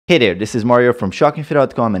Hey there, this is Mario from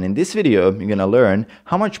shockingfit.com, and in this video you're gonna learn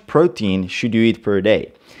how much protein should you eat per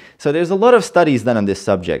day. So there's a lot of studies done on this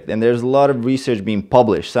subject and there's a lot of research being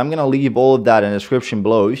published. So I'm gonna leave all of that in the description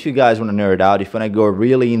below if you guys wanna nerd out, if you wanna go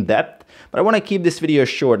really in depth. But I wanna keep this video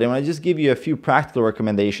short and I wanna just give you a few practical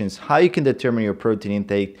recommendations how you can determine your protein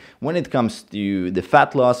intake when it comes to the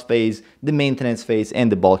fat loss phase, the maintenance phase,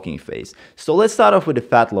 and the bulking phase. So let's start off with the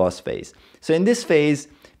fat loss phase. So in this phase,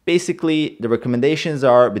 basically, the recommendations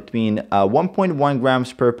are between 1.1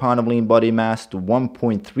 grams per pound of lean body mass to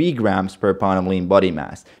 1.3 grams per pound of lean body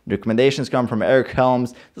mass. The recommendations come from Eric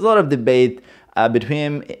Helms. There's a lot of debate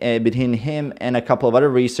between him and a couple of other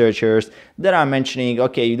researchers that are mentioning,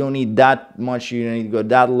 okay, you don't need that much, you don't need to go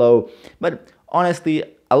that low. But honestly,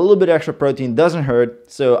 a little bit extra protein doesn't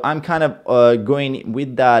hurt. So I'm kind of going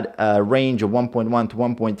with that range of 1.1 to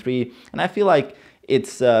 1.3. And I feel like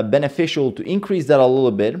it's beneficial to increase that a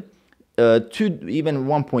little bit to even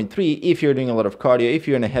 1.3 if you're doing a lot of cardio, if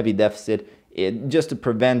you're in a heavy deficit, just to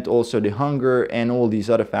prevent also the hunger and all these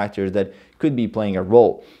other factors that could be playing a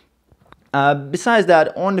role. Besides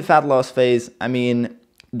that, on the fat loss phase, I mean,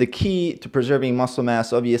 the key to preserving muscle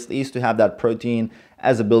mass obviously is to have that protein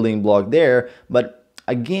as a building block there. But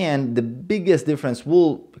again, the biggest difference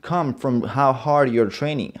will come from how hard you're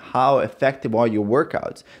training, how effective are your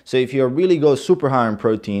workouts. So if you really go super high on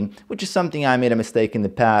protein, which is something I made a mistake in the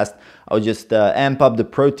past, I would just amp up the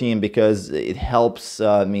protein because it helps,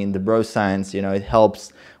 I mean, the bro science, you know, it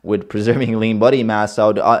helps with preserving lean body mass. So I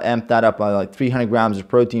would amp that up by like 300 grams of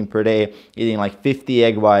protein per day, eating like 50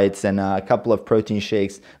 egg whites and a couple of protein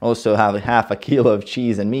shakes, also have half a kilo of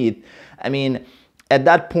cheese and meat. I mean, at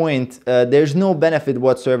that point, there's no benefit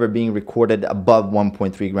whatsoever being recorded above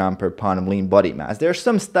 1.3 gram per pound of lean body mass. There are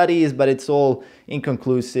some studies, but it's all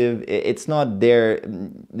inconclusive. It's not there.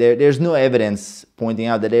 There's no evidence pointing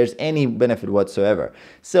out that there's any benefit whatsoever.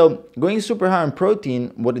 So going super high on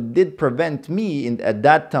protein, what it did prevent me at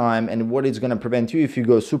that time, and what it's going to prevent you if you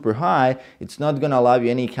go super high, it's not going to allow you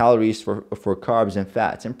any calories for carbs and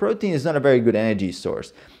fats. And protein is not a very good energy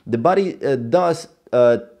source. The body does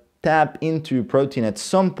tap into protein at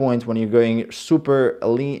some point when you're going super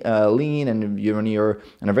lean and you're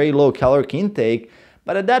on a very low caloric intake.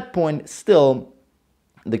 But at that point, still,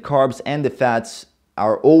 the carbs and the fats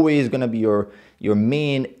are always going to be your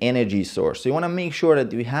main energy source. So you want to make sure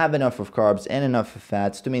that you have enough of carbs and enough of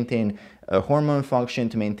fats to maintain hormone function,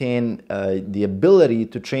 to maintain the ability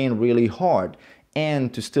to train really hard,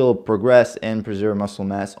 and to still progress and preserve muscle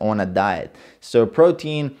mass on a diet. So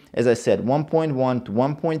protein, as I said, 1.1 to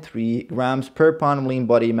 1.3 grams per pound of lean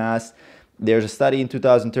body mass. There's a study in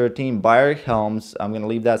 2013 by Eric Helms, I'm going to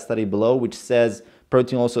leave that study below, which says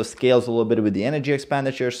protein also scales a little bit with the energy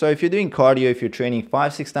expenditure. So if you're doing cardio, if you're training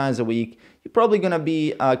 5-6 times a week, you're probably going to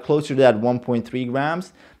be closer to that 1.3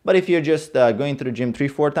 grams. But if you're just going to the gym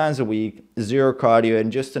 3-4 times a week, zero cardio,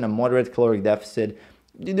 and just in a moderate caloric deficit,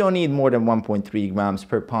 you don't need more than 1.3 grams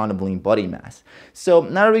per pound of lean body mass. So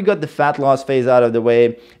now that we got the fat loss phase out of the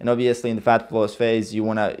way, and obviously in the fat loss phase, you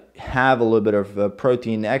want to have a little bit of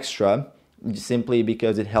protein extra, simply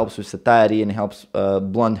because it helps with satiety and helps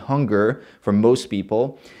blunt hunger for most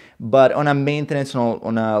people. But on a maintenance,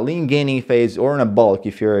 on a lean gaining phase, or on a bulk,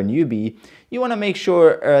 if you're a newbie, you want to make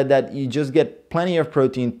sure that you just get plenty of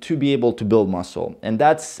protein to be able to build muscle. And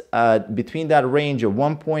that's between that range of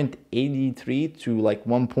 1.83 to like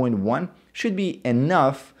 1.1 should be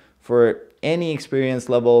enough for any experience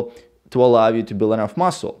level to allow you to build enough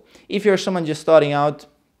muscle. If you're someone just starting out,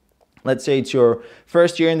 let's say it's your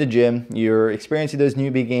first year in the gym, you're experiencing those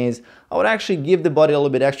newbie gains, I would actually give the body a little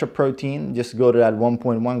bit extra protein, just go to that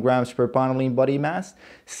 1.1 grams per pound of lean body mass,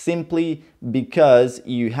 simply because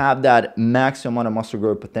you have that maximum amount of muscle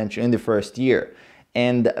growth potential in the first year.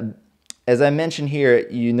 And as I mentioned here,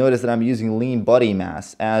 you notice that I'm using lean body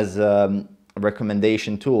mass as a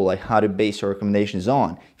recommendation tool, like how to base your recommendations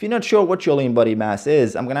on. If you're not sure what your lean body mass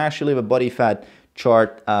is, I'm going to actually leave a body fat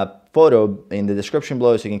chart photo in the description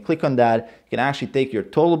below, so you can click on that. You can actually take your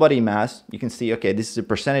total body mass. You can see, okay, this is a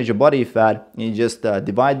percentage of body fat, and you just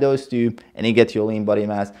divide those two and you get your lean body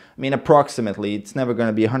mass. I mean, approximately, it's never going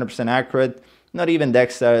to be 100% accurate. Not even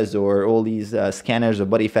DEXAs or all these scanners of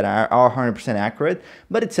body fat are 100% accurate,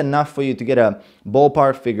 but it's enough for you to get a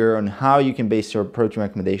ballpark figure on how you can base your protein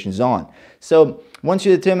recommendations on. So once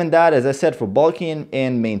you determine that, as I said, for bulking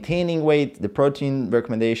and maintaining weight, the protein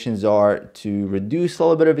recommendations are to reduce a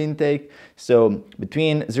little bit of intake. So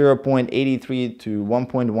between 0.83 to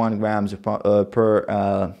 1.1 grams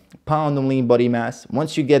per pound of lean body mass.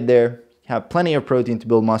 Once you get there, have plenty of protein to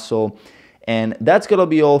build muscle. And that's gonna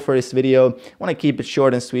be all for this video. I want to keep it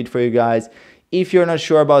short and sweet for you guys. If you're not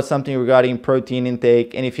sure about something regarding protein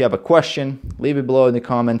intake, and if you have a question, leave it below in the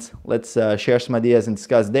comments. Let's share some ideas and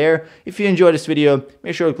discuss there. If you enjoyed this video,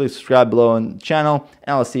 make sure to click subscribe below on the channel,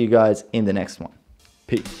 and I'll see you guys in the next one.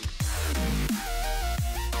 Peace.